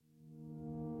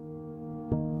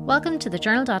Welcome to the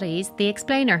Journal.ie's The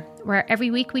Explainer, where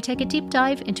every week we take a deep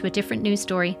dive into a different news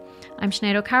story. I'm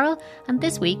Sinead O'Carroll, and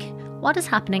this week, what is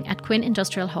happening at Quinn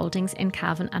Industrial Holdings in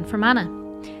Cavan and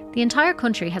Fermanagh? The entire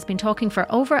country has been talking for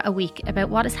over a week about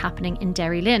what is happening in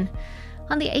Derrylin.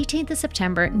 On the 18th of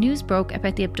September, news broke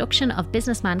about the abduction of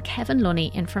businessman Kevin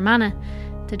Lunney in Fermanagh.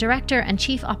 The director and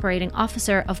chief operating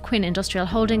officer of Quinn Industrial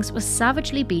Holdings was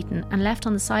savagely beaten and left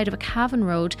on the side of a Cavan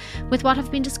road with what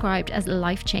have been described as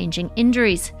life-changing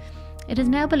injuries. It is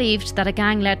now believed that a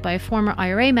gang led by a former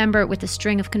IRA member with a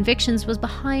string of convictions was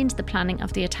behind the planning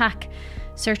of the attack.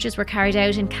 Searches were carried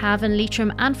out in Cavan,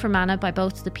 Leitrim and Fermanagh by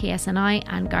both the PSNI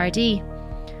and Gardaí.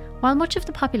 While much of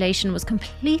the population was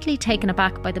completely taken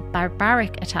aback by the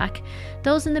barbaric attack,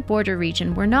 those in the border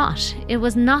region were not. It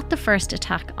was not the first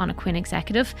attack on a Quinn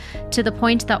executive, to the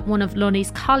point that one of Lunney's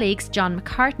colleagues, John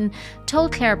McCartan,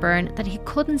 told Claire Byrne that he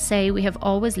couldn't say we have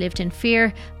always lived in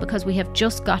fear because we have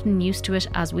just gotten used to it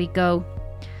as we go.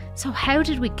 So how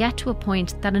did we get to a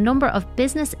point that a number of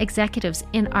business executives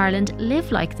in Ireland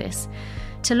live like this?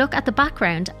 To look at the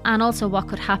background and also what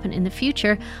could happen in the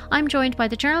future, I'm joined by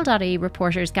the Journal.ie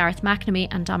reporters Gareth McNamee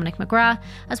and Dominic McGrath,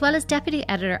 as well as deputy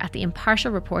editor at the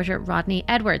Impartial reporter Rodney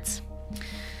Edwards.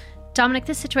 Dominic,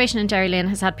 this situation in Derrylin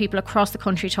has had people across the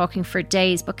country talking for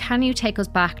days, but can you take us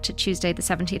back to Tuesday the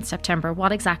 17th September?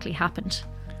 What exactly happened?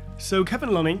 So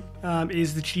Kevin Lunney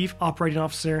is the chief operating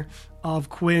officer of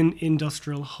Quinn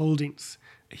Industrial Holdings.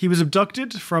 He was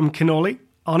abducted from Kinawley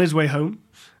on his way home,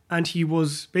 and he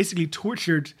was basically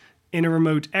tortured in a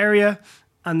remote area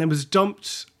and then was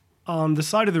dumped on the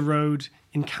side of the road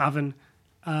in Cavan.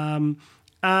 And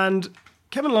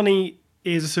Kevin Lunney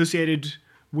is associated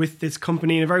with this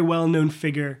company and a very well-known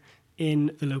figure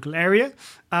in the local area.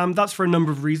 That's for a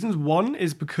number of reasons. One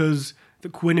is because the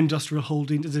Quinn Industrial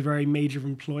Holdings is a very major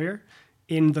employer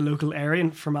in the local area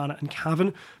in Fermanagh and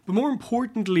Cavan. But more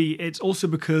importantly, it's also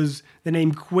because the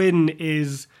name Quinn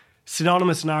is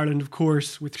synonymous in Ireland, of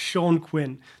course, with Sean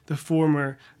Quinn, the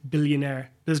former billionaire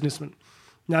businessman.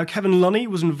 Now, Kevin Lunney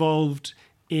was involved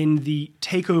in the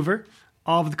takeover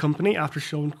of the company after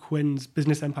Sean Quinn's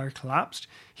business empire collapsed.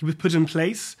 He was put in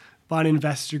place by an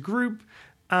investor group,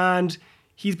 and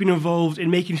he's been involved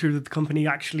in making sure that the company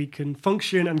actually can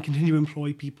function and continue to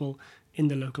employ people in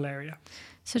the local area.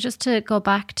 So just to go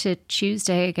back to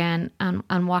Tuesday again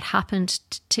and what happened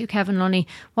to Kevin Lunney,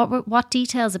 what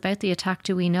details about the attack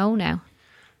do we know now?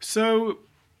 So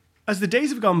as the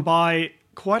days have gone by,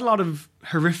 quite a lot of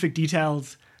horrific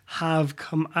details have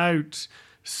come out.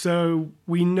 So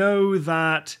we know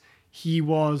that he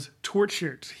was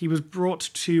tortured. He was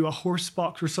brought to a horse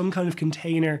box or some kind of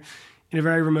container in a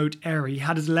very remote area. He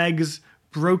had his legs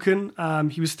broken.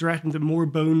 He was threatened that more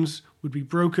bones would be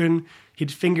broken. He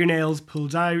had fingernails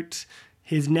pulled out.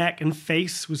 His neck and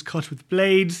face was cut with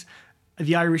blades.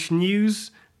 The Irish News,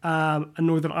 a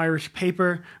Northern Irish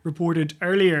paper, reported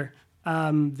earlier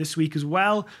this week as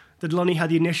well that Lunney had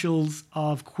the initials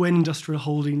of Quinn Industrial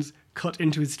Holdings cut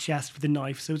into his chest with a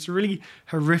knife. So it's a really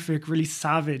horrific, really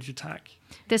savage attack.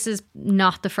 This is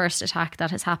not the first attack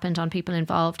that has happened on people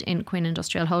involved in Quinn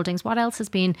Industrial Holdings. What else has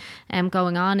been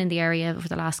going on in the area over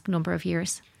the last number of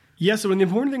years? Yeah, so the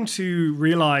important thing to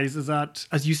realise is that,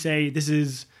 as you say, this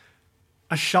is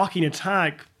a shocking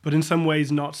attack, but in some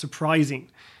ways not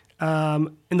surprising.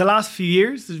 In the last few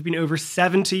years, there's been over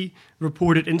 70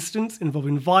 reported incidents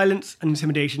involving violence and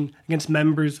intimidation against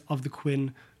members of the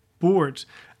Quinn board.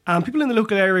 People in the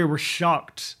local area were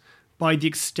shocked by the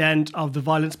extent of the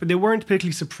violence, but they weren't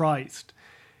particularly surprised.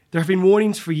 There have been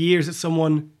warnings for years that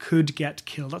someone could get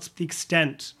killed. That's the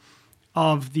extent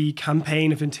of the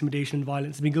campaign of intimidation and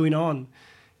violence that's been going on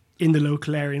in the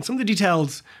local area. And some of the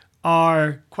details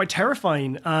are quite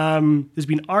terrifying. There's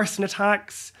been arson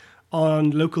attacks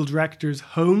on local directors'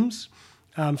 homes,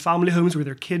 family homes where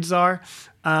their kids are.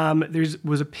 There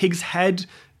was a pig's head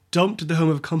dumped at the home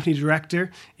of a company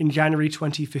director in January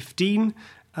 2015.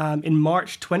 In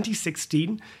March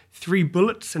 2016, 3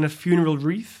 bullets and a funeral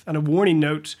wreath and a warning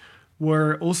note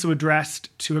were also addressed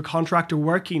to a contractor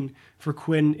working for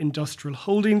Quinn Industrial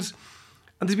Holdings.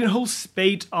 And there's been a whole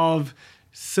spate of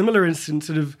similar incidents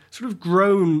that have sort of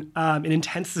grown in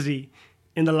intensity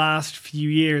in the last few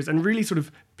years and really sort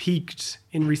of peaked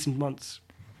in recent months.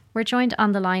 We're joined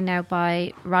on the line now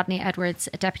by Rodney Edwards,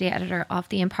 a deputy editor of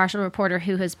the Impartial reporter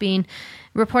who has been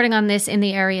reporting on this in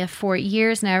the area for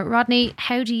years now. Rodney,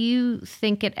 how do you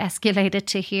think it escalated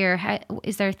to here?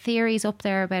 Is there theories up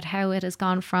there about how it has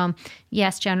gone from,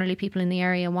 yes, generally people in the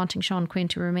area wanting Sean Quinn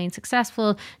to remain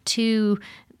successful, to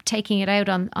taking it out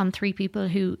on 3 people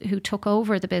who took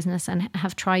over the business and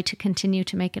have tried to continue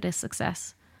to make it a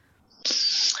success?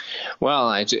 Well,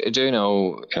 I do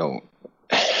know,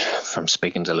 from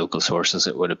speaking to local sources,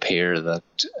 it would appear that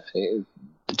the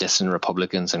dissident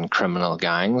Republicans and criminal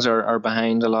gangs are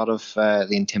behind a lot of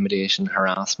the intimidation,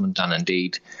 harassment, and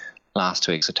indeed last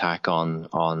week's attack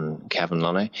on Kevin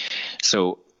Lunney.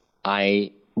 So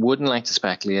I wouldn't like to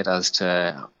speculate as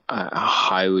to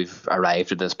how we've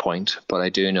arrived at this point, but I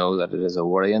do know that it is a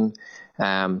worrying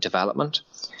development.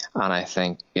 And I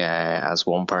think, as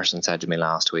one person said to me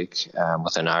last week,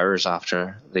 within hours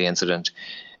after the incident,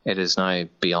 it is now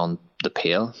beyond the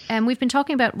pale. We've been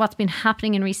talking about what's been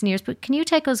happening in recent years, but can you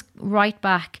take us right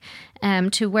back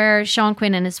to where Sean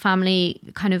Quinn and his family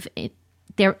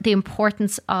the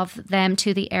importance of them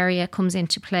to the area comes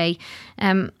into play?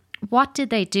 What did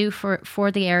they do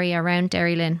for the area around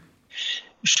Derrylin?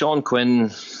 Sean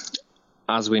Quinn,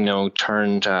 as we know,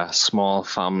 turned a small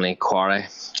family quarry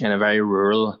in a very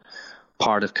rural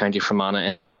part of County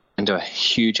Fermanagh into a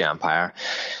huge empire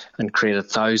and created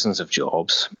thousands of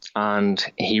jobs. And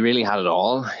he really had it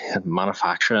all: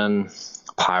 manufacturing,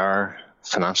 power,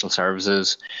 financial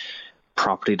services,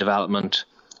 property development,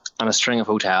 and a string of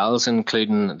hotels,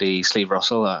 including the Sleeve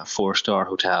Russell, a 4-star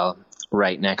hotel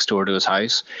right next door to his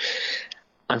house.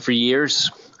 And for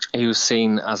years, he was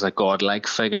seen as a godlike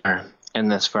figure in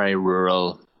this very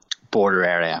rural border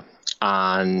area.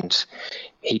 And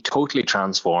he totally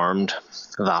transformed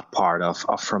that part of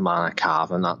Fermanagh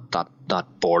Cavan,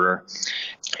 that border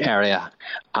area.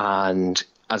 And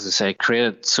as I say,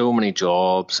 created so many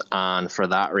jobs, and for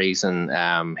that reason,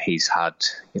 he's had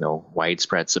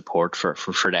widespread support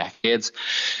for decades.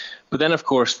 But then, of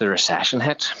course, the recession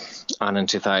hit, and in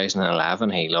 2011,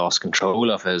 he lost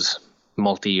control of his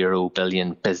multi-euro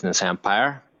billion business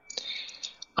empire,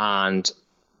 and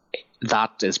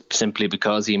that is simply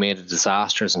because he made a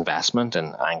disastrous investment in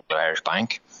Anglo-Irish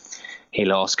Bank. He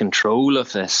lost control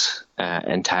of this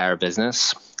entire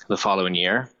business the following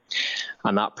year,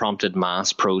 and that prompted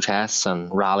mass protests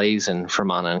and rallies in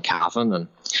Fermanagh and Cavan. And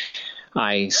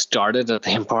I started at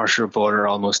the impartial border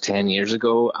almost 10 years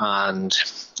ago, and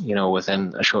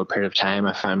within a short period of time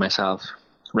I found myself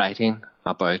writing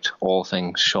about all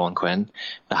things Sean Quinn,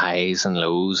 the highs and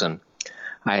lows, and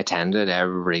I attended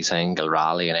every single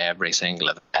rally and every single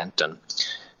event, and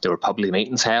there were public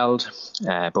meetings held,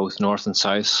 both north and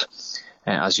south.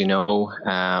 As you know,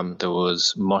 there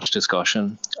was much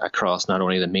discussion across not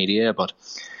only the media, but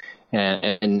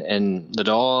in the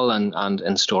Dáil and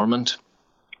in Stormont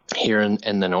here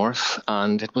in the north.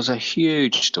 And it was a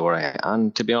huge story.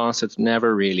 And to be honest, it's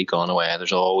never really gone away.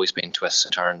 There's always been twists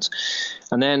and turns.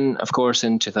 And then, of course,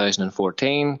 in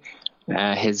 2014,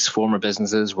 his former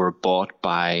businesses were bought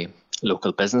by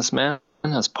local businessmen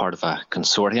as part of a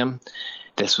consortium.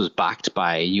 This was backed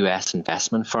by US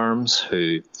investment firms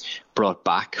who brought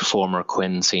back former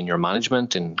Quinn senior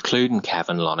management, including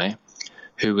Kevin Lunney,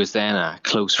 who was then a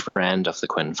close friend of the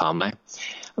Quinn family.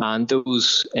 And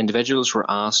those individuals were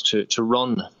asked to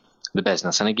run the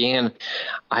business. And again,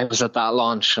 I was at that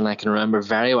launch, and I can remember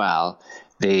very well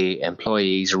the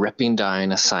employees ripping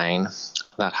down a sign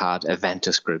that had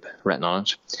Aventus Group written on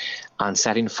it and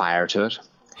setting fire to it.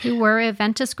 Who were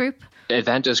Aventus Group?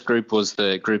 Aventus Group was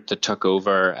the group that took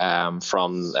over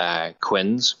from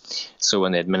Quinn's. So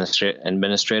when the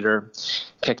administrator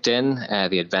kicked in,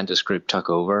 the Aventus Group took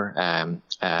over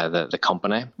the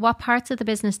company. What parts of the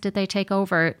business did they take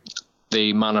over?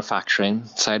 The manufacturing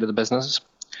side of the business.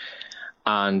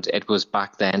 And it was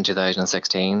back then,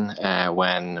 2016,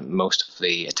 when most of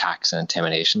the attacks and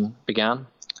intimidation began.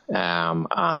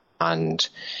 And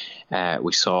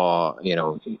we saw,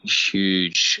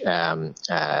 huge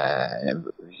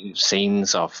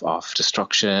scenes of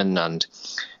destruction and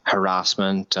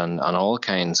harassment and all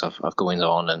kinds of goings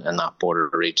on in that border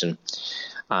region.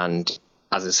 And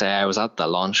as I say, I was at the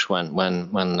launch when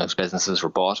those businesses were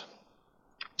bought,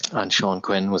 and Sean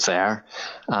Quinn was there,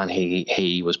 and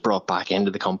he was brought back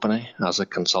into the company as a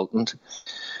consultant.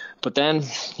 But then,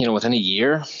 within a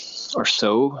year or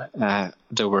so,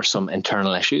 there were some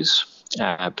internal issues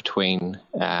between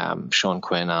Sean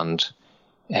Quinn and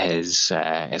his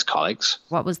colleagues.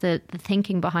 What was the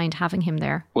thinking behind having him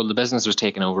there? Well, the business was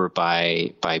taken over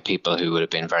by people who would have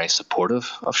been very supportive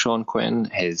of Sean Quinn,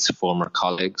 his former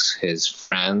colleagues, his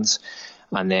friends,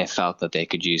 and they felt that they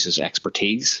could use his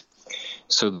expertise.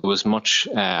 So there was much.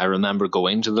 I remember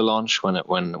going to the launch when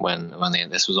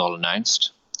this was all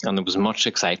announced, and there was much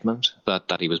excitement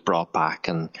that he was brought back,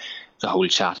 and the whole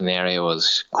chat in the area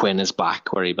was Quinn is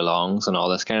back where he belongs and all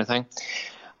this kind of thing.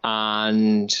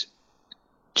 And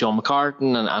John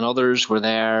McCartan and others were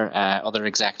there, other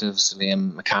executives,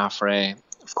 Liam McCaffrey,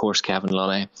 of course Kevin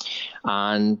Lunney,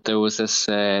 and there was this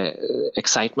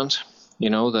excitement,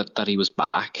 that he was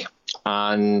back.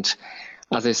 And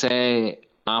as I say,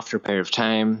 after a period of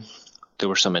time, there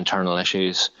were some internal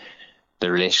issues.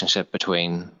 The relationship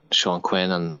between Sean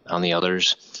Quinn and the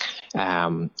others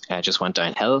just went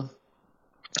downhill,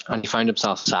 and he found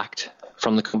himself sacked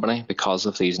from the company because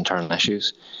of these internal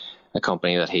issues, a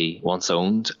company that he once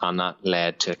owned, and that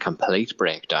led to a complete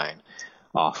breakdown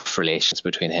of relations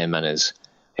between him and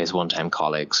his one-time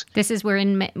colleagues. We're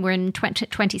in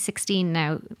 2016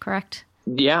 now, correct?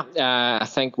 Yeah, I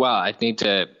think, well, I'd need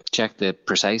to check the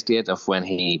precise date of when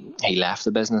he left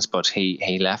the business, but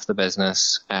he left the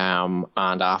business, and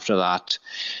after that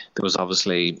there was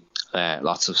obviously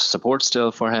lots of support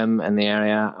still for him in the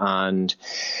area, and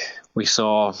we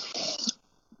saw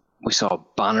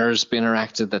banners being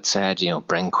erected that said,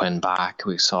 bring Quinn back.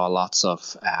 We saw lots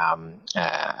of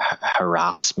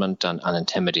harassment and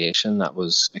intimidation that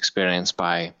was experienced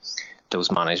by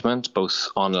those management, both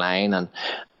online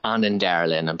and in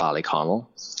Derrylin and Ballyconnell.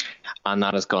 And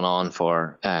that has gone on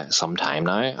for some time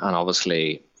now. And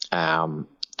obviously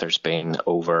there's been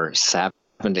over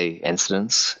 70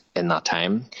 incidents in that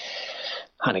time.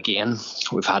 And again,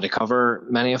 we've had to cover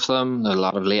many of them. There's a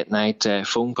lot of late night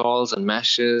phone calls and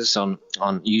messages on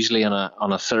usually on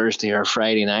a Thursday or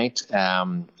Friday night,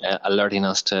 alerting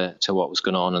us to what was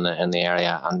going on in the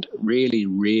area, and really,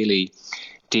 really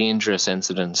dangerous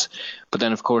incidents. But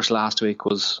then, of course, last week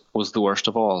was the worst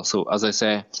of all. So, as I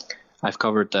say, I've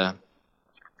covered the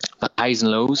highs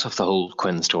and lows of the whole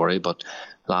Quinn story, but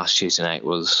last Tuesday night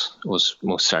was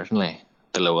most certainly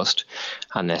the lowest,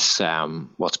 and this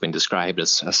what's been described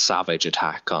as a savage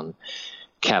attack on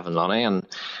Kevin Lunney. And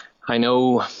I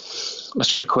know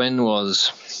Mr. Quinn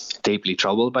was deeply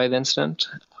troubled by the incident.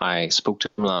 I spoke to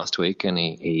him last week, and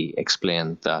he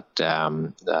explained that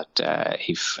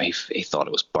he thought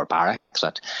it was barbaric,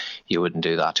 that you wouldn't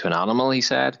do that to an animal, he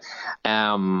said.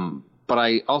 But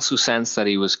I also sensed that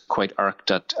he was quite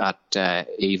irked at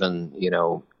even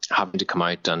having to come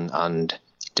out and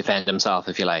defend himself,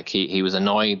 if you like. He was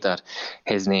annoyed that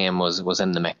his name was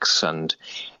in the mix, and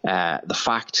the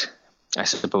fact, I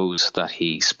suppose, that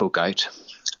he spoke out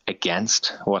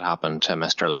against what happened to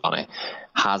Mr. Lunney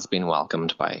has been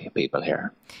welcomed by people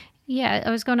here. Yeah, I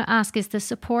was going to ask, is the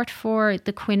support for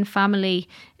the Quinn family,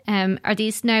 are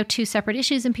these now two separate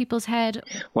issues in people's head?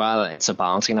 Well, it's a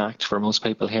balancing act for most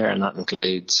people here, and that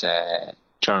includes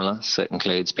journalists, it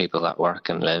includes people that work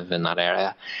and live in that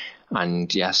area.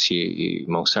 And yes, you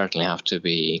most certainly have to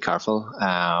be careful.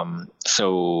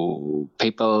 So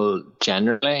people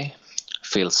generally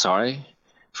feel sorry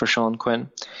for Sean Quinn.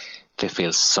 They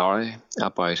feel sorry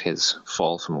about his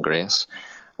fall from grace.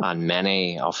 And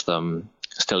many of them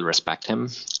still respect him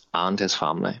and his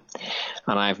family.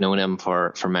 And I've known him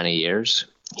for many years.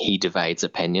 He divides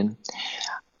opinion.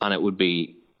 And it would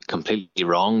be completely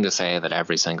wrong to say that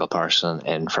every single person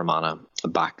in Fermanagh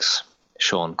backs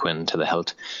Sean Quinn to the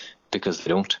hilt, because they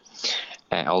don't.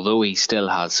 Although he still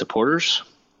has supporters,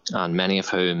 and many of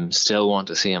whom still want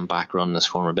to see him back run this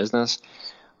former business,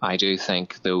 I do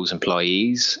think those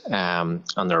employees, and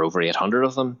there are over 800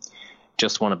 of them,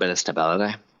 just want a bit of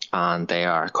stability, and they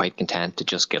are quite content to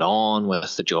just get on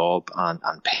with the job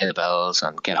and pay the bills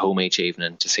and get home each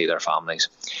evening to see their families.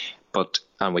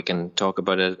 And we can talk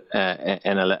about it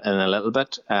in a little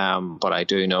bit, but I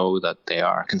do know that they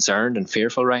are concerned and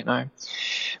fearful right now.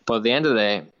 But at the end of the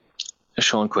day,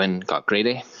 Sean Quinn got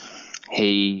greedy.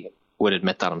 He would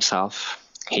admit that himself.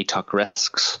 He took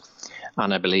risks,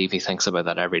 and I believe he thinks about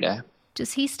that every day.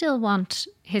 Does he still want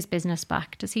his business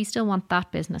back? Does he still want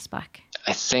that business back?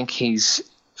 I think he's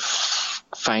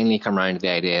finally come around to the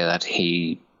idea that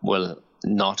he will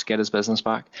not get his business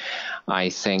back. I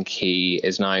think he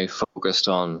is now focused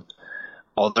on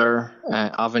other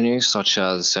avenues, such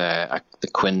as the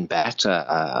Quinn Bet,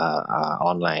 a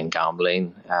online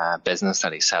gambling business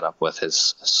that he set up with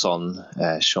his son,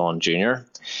 Sean Jr.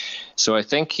 So I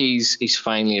think he's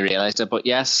finally realised it. But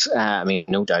yes,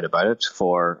 no doubt about it,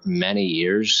 for many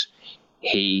years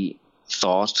he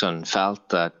thought and felt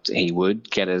that he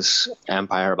would get his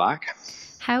empire back.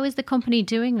 How is the company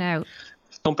doing now?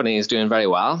 Company is doing very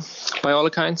well by all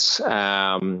accounts.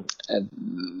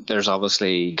 There's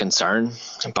obviously concern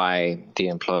by the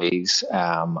employees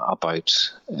about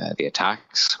the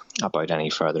attacks, about any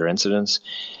further incidents,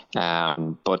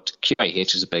 but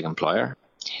QIH is a big employer,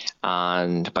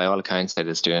 and by all accounts it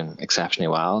is doing exceptionally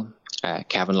well.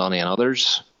 Kevin Lunney and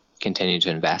others continue to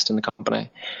invest in the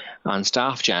company, and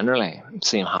staff generally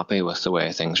seem happy with the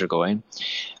way things are going.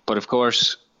 But of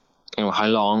course, how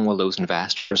long will those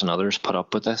investors and others put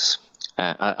up with this?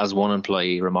 As one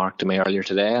employee remarked to me earlier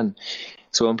today. And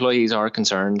so employees are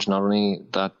concerned, not only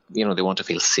that, they want to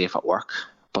feel safe at work,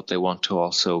 but they want to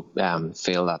also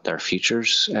feel that their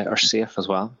futures are safe as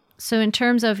well. So in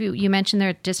terms of, you mentioned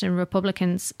there dissident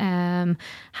Republicans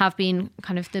have been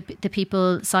kind of the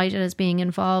people cited as being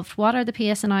involved. What are the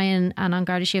PSNI and An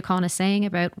Garda Síochána saying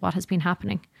about what has been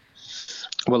happening?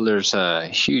 Well, there's a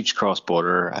huge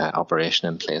cross-border operation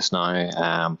in place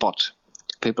now, but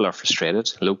people are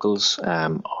frustrated. Locals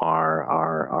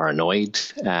are annoyed,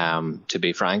 to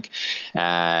be frank.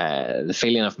 The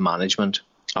feeling of management,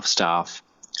 of staff,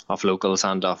 of locals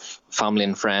and of family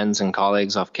and friends and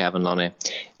colleagues of Kevin Lunney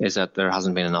is that there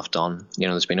hasn't been enough done.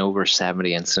 There's been over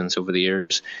 70 incidents over the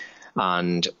years,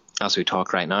 and as we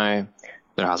talk right now,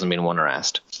 there hasn't been one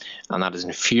arrest, and that is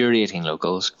infuriating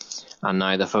locals. And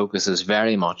now the focus is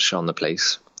very much on the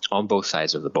police on both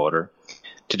sides of the border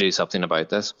to do something about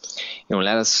this.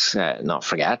 Let us not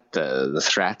forget the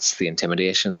threats, the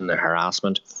intimidation, the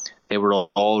harassment. They were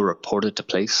all reported to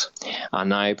police, and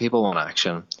now people want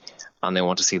action, and they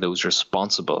want to see those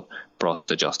responsible brought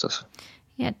to justice.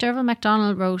 Yeah, Derval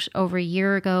MacDonald wrote over a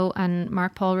year ago, and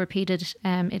Mark Paul repeated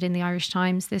it in the Irish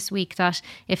Times this week, that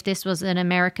if this was an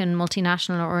American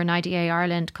multinational or an IDA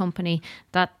Ireland company,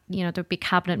 that there'd be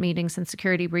cabinet meetings and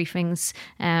security briefings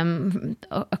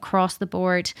across the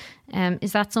board.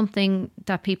 Is that something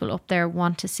that people up there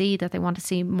want to see? That they want to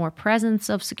see more presence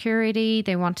of security?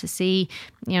 They want to see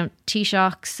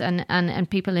Taoiseachs and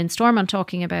people in Stormont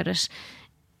talking about it.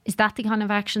 Is that the kind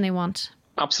of action they want?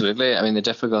 Absolutely. I mean, the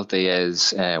difficulty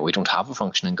is we don't have a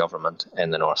functioning government in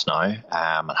the North now,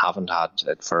 and haven't had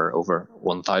it for over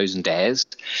 1,000 days.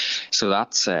 So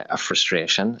that's a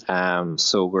frustration.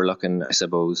 So we're looking, I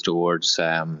suppose, towards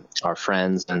our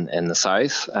friends in the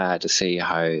South to see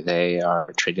how they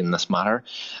are treating this matter.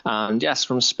 And yes,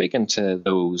 from speaking to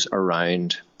those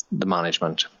around the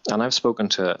management, and I've spoken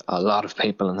to a lot of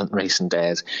people in recent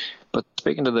days, but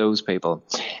speaking to those people,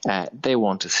 they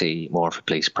want to see more of a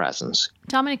police presence.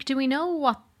 Dominic, do we know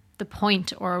what the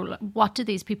point, or what do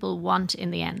these people want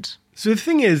in the end? So the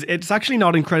thing is, it's actually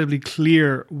not incredibly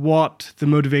clear what the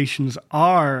motivations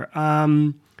are.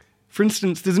 For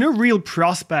instance, there's no real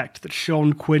prospect that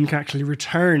Sean Quinn can actually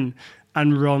return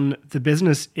and run the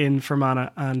business in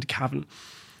Fermanagh and Cavan.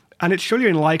 And it's surely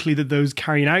unlikely that those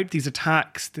carrying out these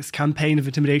attacks, this campaign of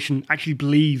intimidation, actually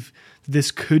believe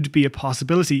this could be a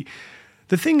possibility.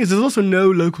 The thing is, there's also no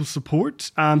local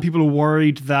support. People are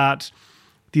worried that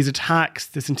these attacks,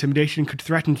 this intimidation, could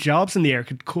threaten jobs in the area,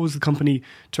 could cause the company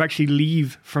to actually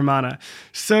leave Fermanagh.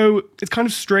 So it's kind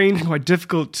of strange and quite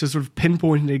difficult to sort of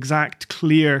pinpoint an exact,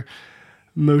 clear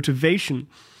motivation.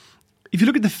 If you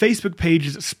look at the Facebook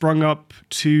pages that sprung up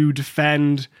to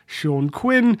defend Sean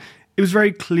Quinn, it was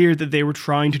very clear that they were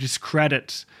trying to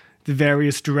discredit the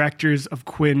various directors of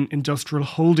Quinn Industrial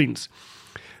Holdings.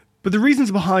 But the reasons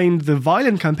behind the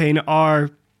violent campaign are,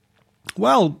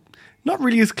 well, not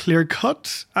really as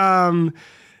clear-cut.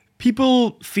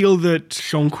 People feel that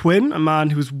Sean Quinn, a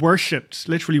man who was worshipped,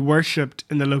 literally worshipped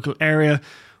in the local area,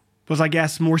 was, I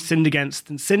guess, more sinned against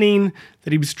than sinning,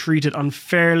 that he was treated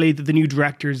unfairly, that the new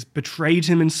directors betrayed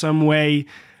him in some way,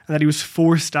 and that he was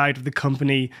forced out of the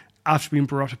company after being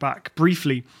brought back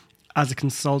briefly as a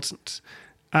consultant.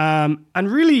 And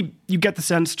really, you get the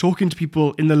sense, talking to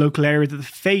people in the local area, that the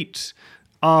fate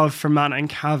of Fermanagh and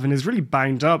Cavan is really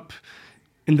bound up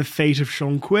in the fate of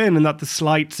Sean Quinn, and that the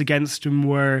slights against him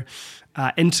were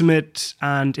intimate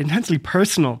and intensely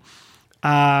personal.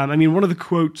 I mean, one of the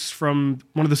quotes from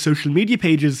one of the social media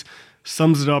pages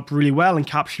sums it up really well and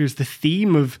captures the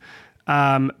theme of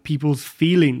people's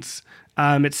feelings.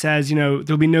 It says,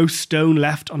 there'll be no stone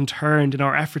left unturned in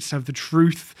our efforts to have the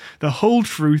truth, the whole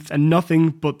truth, and nothing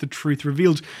but the truth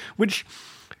revealed, which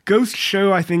goes to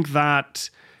show, I think, that,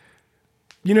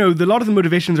 a lot of the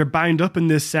motivations are bound up in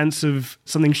this sense of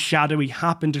something shadowy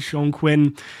happened to Sean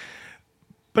Quinn.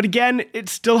 But again,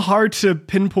 it's still hard to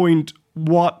pinpoint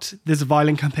what this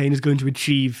violent campaign is going to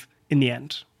achieve in the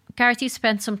end. Gareth, you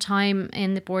spent some time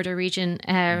in the border region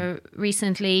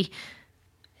recently.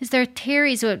 Is there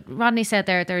theories? What Rodney said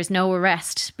there is no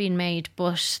arrest being made,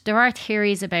 but there are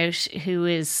theories about who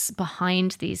is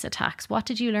behind these attacks. What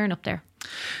did you learn up there?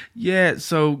 Yeah,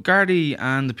 so Gardaí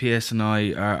and the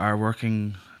PSNI are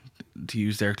working, to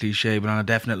use their cliche, but on a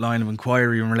definite line of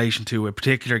inquiry in relation to a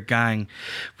particular gang,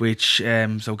 which so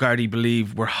Gardaí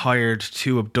believe were hired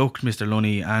to abduct Mr.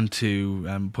 Lunney and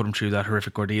to put him through that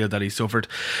horrific ordeal that he suffered.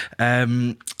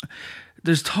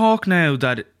 There's talk now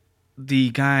that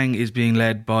the gang is being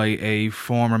led by a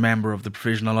former member of the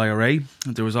Provisional IRA.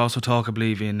 There was also talk, I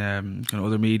believe, in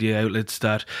other media outlets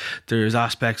that there's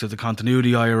aspects of the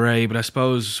Continuity IRA, but I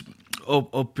suppose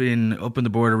up in the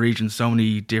border region, so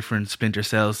many different splinter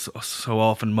cells so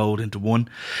often mould into one,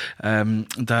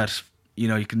 that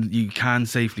you can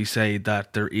safely say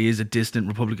that there is a distant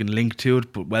Republican link to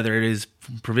it, but whether it is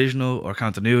provisional or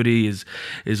continuity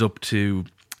is up to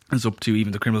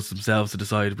even the criminals themselves to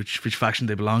decide which faction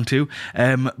they belong to.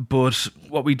 But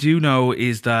what we do know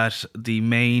is that the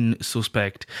main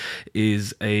suspect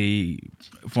is a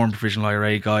former provisional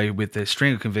IRA guy with a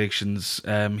string of convictions.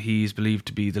 He's believed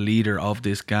to be the leader of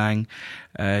this gang.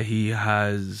 He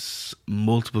has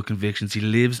multiple convictions. He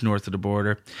lives north of the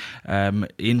border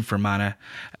in Fermanagh,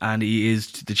 and he is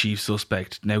the chief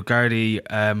suspect. Now, Gardaí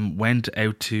went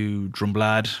out to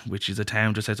Drumblad, which is a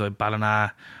town just outside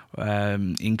Ballina,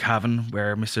 in Cavan,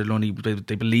 where Mr. Lunney,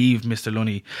 they believe Mr.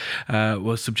 Lunney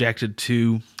was subjected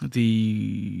to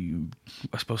the,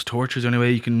 I suppose, tortures,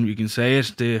 anyway you can say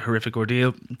it, the horrific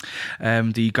ordeal.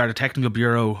 The Garda Technical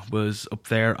Bureau was up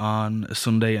there on a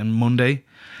Sunday and Monday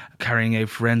carrying out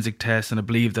forensic tests, and I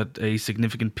believe that a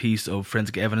significant piece of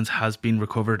forensic evidence has been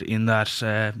recovered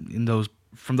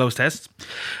from those tests.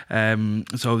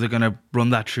 So they're going to run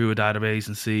that through a database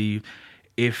and see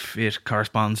if it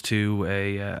corresponds to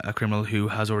a criminal who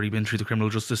has already been through the criminal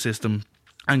justice system,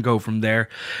 and go from there.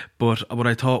 But what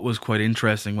I thought was quite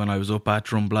interesting when I was up at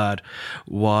Drumblad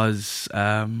was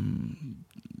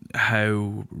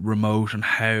how remote and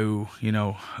how,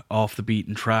 off the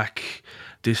beaten track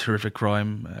this horrific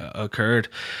crime occurred,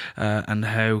 and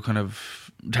how kind of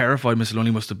terrified Mr.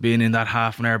 Lunney must have been in that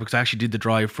half an hour, because I actually did the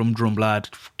drive from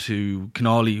Drumblad to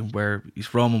Kinawley, where he's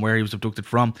from and where he was abducted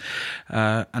from,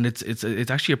 and it's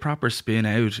actually a proper spin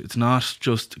out. It's not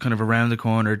just kind of around the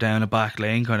corner down a back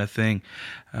lane kind of thing.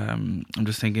 I'm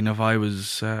just thinking, if I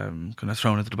was kind of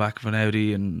thrown into the back of an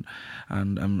Audi and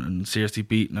seriously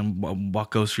beaten, and what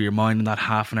goes through your mind in that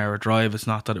half an hour drive, it's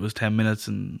not that it was 10 minutes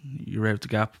and you're out the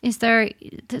gap. Is there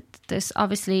there's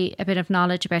obviously a bit of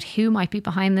knowledge about who might be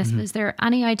behind this? Is there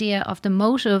any idea of the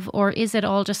motive, or is it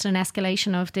all just an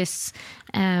escalation of this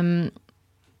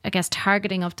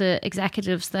targeting of the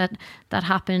executives that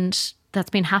happened, that's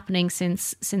been happening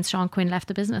since Sean Quinn left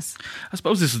the business? I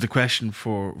suppose this is the question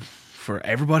for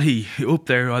everybody up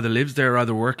there, either lives there or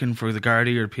either working for the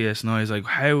Gardaí or PSNI, is like,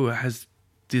 how has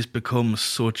this become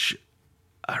such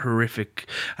a horrific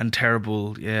and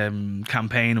terrible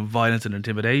campaign of violence and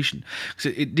intimidation?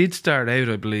 Because it did start out,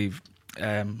 I believe,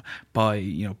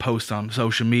 by posts on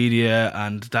social media,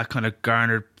 and that kind of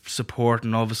garnered support,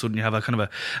 and all of a sudden you have a kind of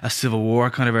a civil war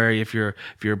kind of area if you're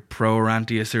pro or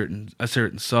anti a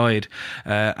certain side,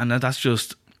 and that's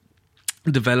just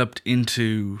developed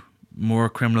into more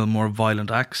criminal, more violent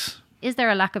acts. Is there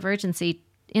a lack of urgency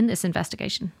in this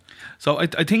investigation? So I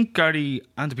think Gardaí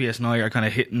and the PSNI are kind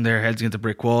of hitting their heads against a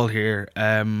brick wall here,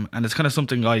 and it's kind of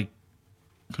something I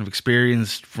kind of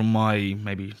experienced from my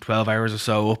maybe 12 hours or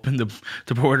so up in the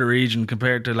border region,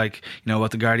 compared to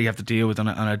what the Gardaí have to deal with on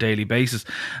a daily basis.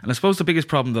 And I suppose the biggest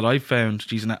problem that I found,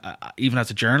 even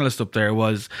as a journalist up there,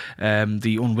 was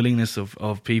the unwillingness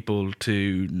of people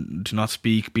to not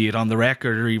speak, be it on the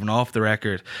record or even off the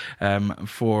record,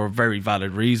 for very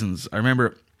valid reasons. I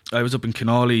remember I was up in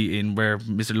Kinawley, where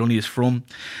Mr. Lunney is from,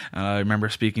 and I remember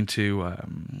speaking to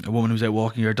a woman who was out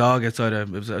walking her dog outside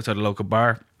a local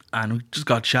bar. And we just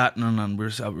got chatting, and we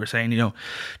were saying,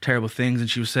 terrible things. And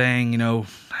she was saying,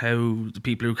 how the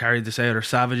people who carried this out are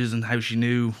savages, and how she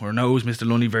knew or knows Mr.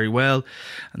 Lunney very well.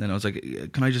 And then I was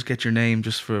like, can I just get your name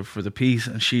just for the piece?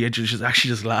 And she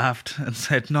just laughed and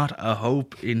said, not a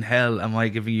hope in hell am I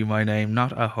giving you my name,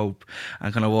 not a hope,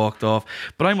 and kind of walked off.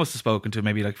 But I must have spoken to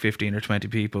maybe 15 or 20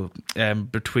 people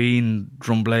between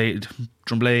Drumblade,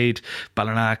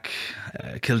 Ballinack,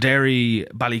 Kildare,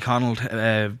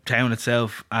 Ballyconnell town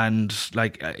itself, and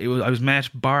I was met,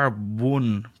 bar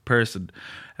one person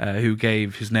who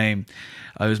gave his name,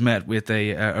 I was met with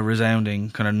a resounding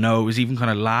kind of no. It was even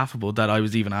kind of laughable that I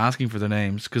was even asking for the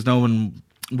names, because no one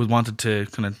wanted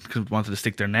to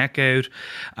stick their neck out.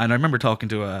 And I remember talking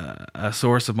to a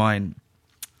source of mine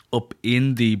up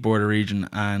in the border region,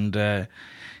 and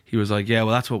he was like, yeah,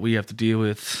 well, that's what we have to deal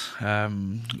with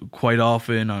quite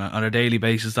often on a daily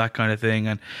basis, that kind of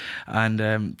thing. And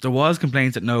there was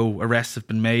complaints that no arrests have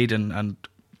been made, and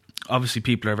obviously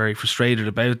people are very frustrated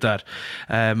about that.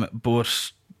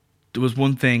 But there was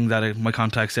one thing that my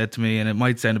contact said to me, and it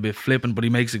might sound a bit flippant, but he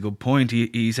makes a good point.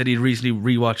 He said he'd recently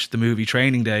rewatched the movie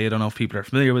Training Day. I don't know if people are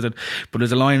familiar with it, but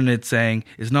there's a line in it saying,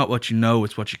 it's not what you know,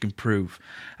 it's what you can prove.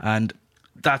 And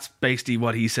that's basically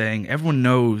what he's saying. Everyone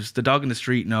knows, the dog in the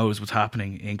street knows what's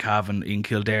happening in Cavan, in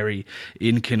Kildare,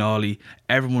 in Kinawley.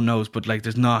 Everyone knows, but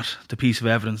there's not the piece of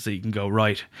evidence that you can go,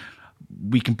 right,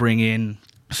 we can bring in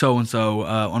so-and-so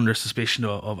under suspicion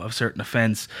of a certain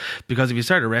offence. Because if you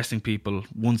start arresting people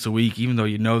once a week, even though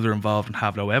you know they're involved and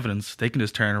have no evidence, they can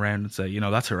just turn around and say, you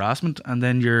know, that's harassment, and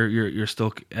then you're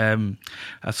stuck at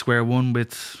square one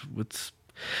with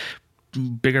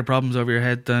bigger problems over your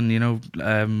head than, you know,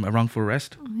 a wrongful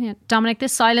arrest. Yeah. Dominic,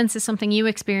 this silence is something you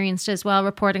experienced as well,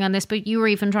 reporting on this, but you were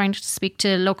even trying to speak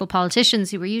to local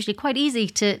politicians who were usually quite easy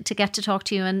to get to talk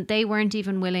to you, and they weren't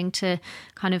even willing to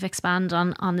kind of expand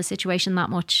on the situation that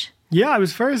much. Yeah, I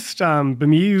was first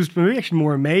bemused, but maybe actually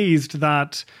more amazed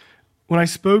that when I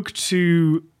spoke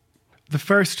to the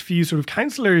first few sort of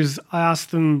councillors, I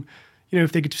asked them, you know,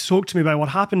 if they could talk to me about what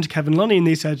happened to Kevin Lunney, and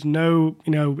they said, no,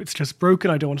 you know, it's just broken,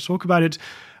 I don't want to talk about it.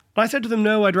 And I said to them,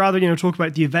 no, I'd rather, you know, talk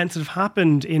about the events that have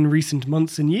happened in recent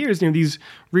months and years, you know, these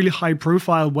really high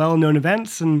profile, well-known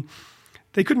events, and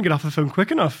they couldn't get off the phone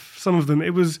quick enough, some of them.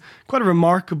 It was quite a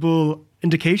remarkable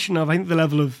indication of, I think, the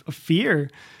level of fear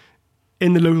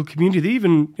in the local community. That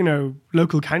even, you know,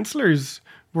 local councillors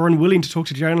were unwilling to talk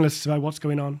to journalists about what's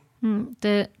going on.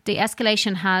 The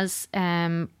escalation has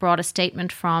brought a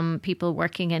statement from people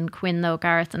working in Quinn, though,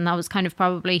 Gareth, and that was kind of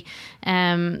probably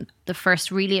the first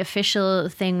really official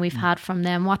thing we've had from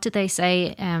them. What did they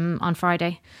say on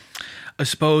Friday? I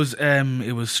suppose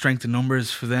it was strength in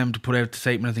numbers for them to put out the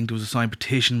statement. I think there was a signed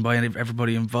petition by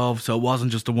everybody involved, so it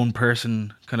wasn't just the one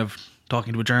person kind of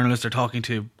talking to a journalist or talking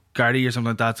to Gardaí or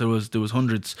something like that. So there was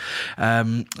hundreds.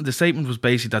 The statement was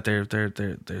basically that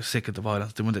they're sick of the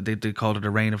violence. They called it a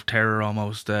reign of terror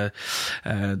almost. They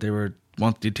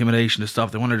want the intimidation to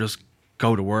stop. They want to just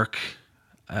go to work,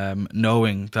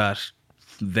 knowing that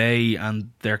they and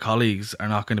their colleagues are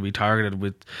not going to be targeted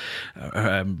with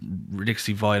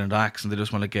ridiculously violent acts, and they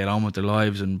just want to get on with their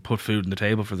lives and put food on the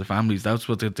table for their families. That's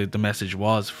what the message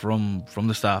was from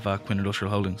the staff at Quinn Industrial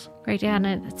Holdings. Great, yeah, and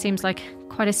it seems like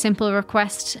quite a simple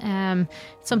request.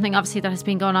 Something obviously that has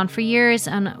been going on for years,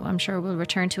 and I'm sure we'll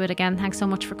return to it again. Thanks so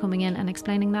much for coming in and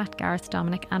explaining that, Gareth,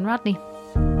 Dominic and Rodney.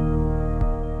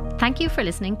 Thank you for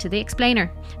listening to The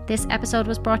Explainer. This episode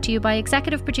was brought to you by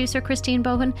executive producer Christine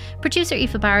Bohan, producer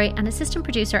Aoife Barry, and assistant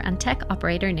producer and tech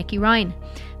operator Nikki Ryan.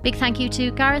 Big thank you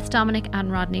to Gareth, Dominic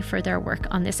and Rodney for their work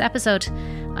on this episode.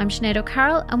 I'm Sinead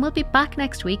O'Carroll, and we'll be back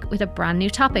next week with a brand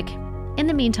new topic. In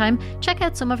the meantime, check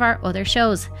out some of our other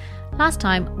shows. Last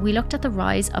time, we looked at the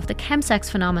rise of the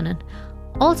chemsex phenomenon.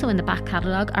 Also in the back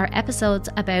catalogue are episodes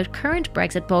about current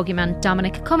Brexit bogeyman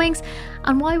Dominic Cummings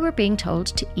and why we're being told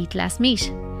to eat less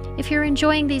meat. If you're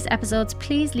enjoying these episodes,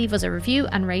 please leave us a review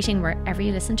and rating wherever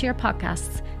you listen to your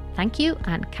podcasts. Thank you,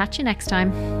 and catch you next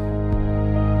time.